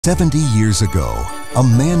70 years ago, a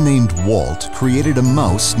man named Walt created a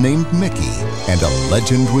mouse named Mickey, and a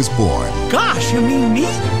legend was born. Gosh, you mean me?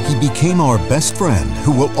 He became our best friend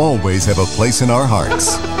who will always have a place in our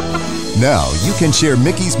hearts. Now you can share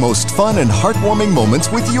Mickey's most fun and heartwarming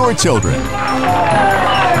moments with your children.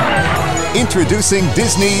 Introducing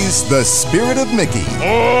Disney's The Spirit of Mickey.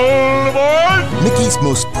 All aboard! Mickey's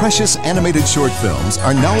most precious animated short films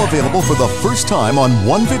are now available for the first time on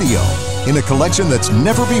one video, in a collection that's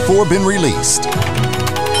never before been released.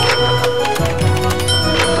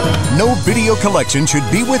 No video collection should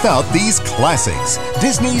be without these classics.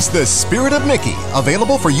 Disney's The Spirit of Mickey,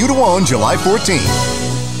 available for you to own July 14th.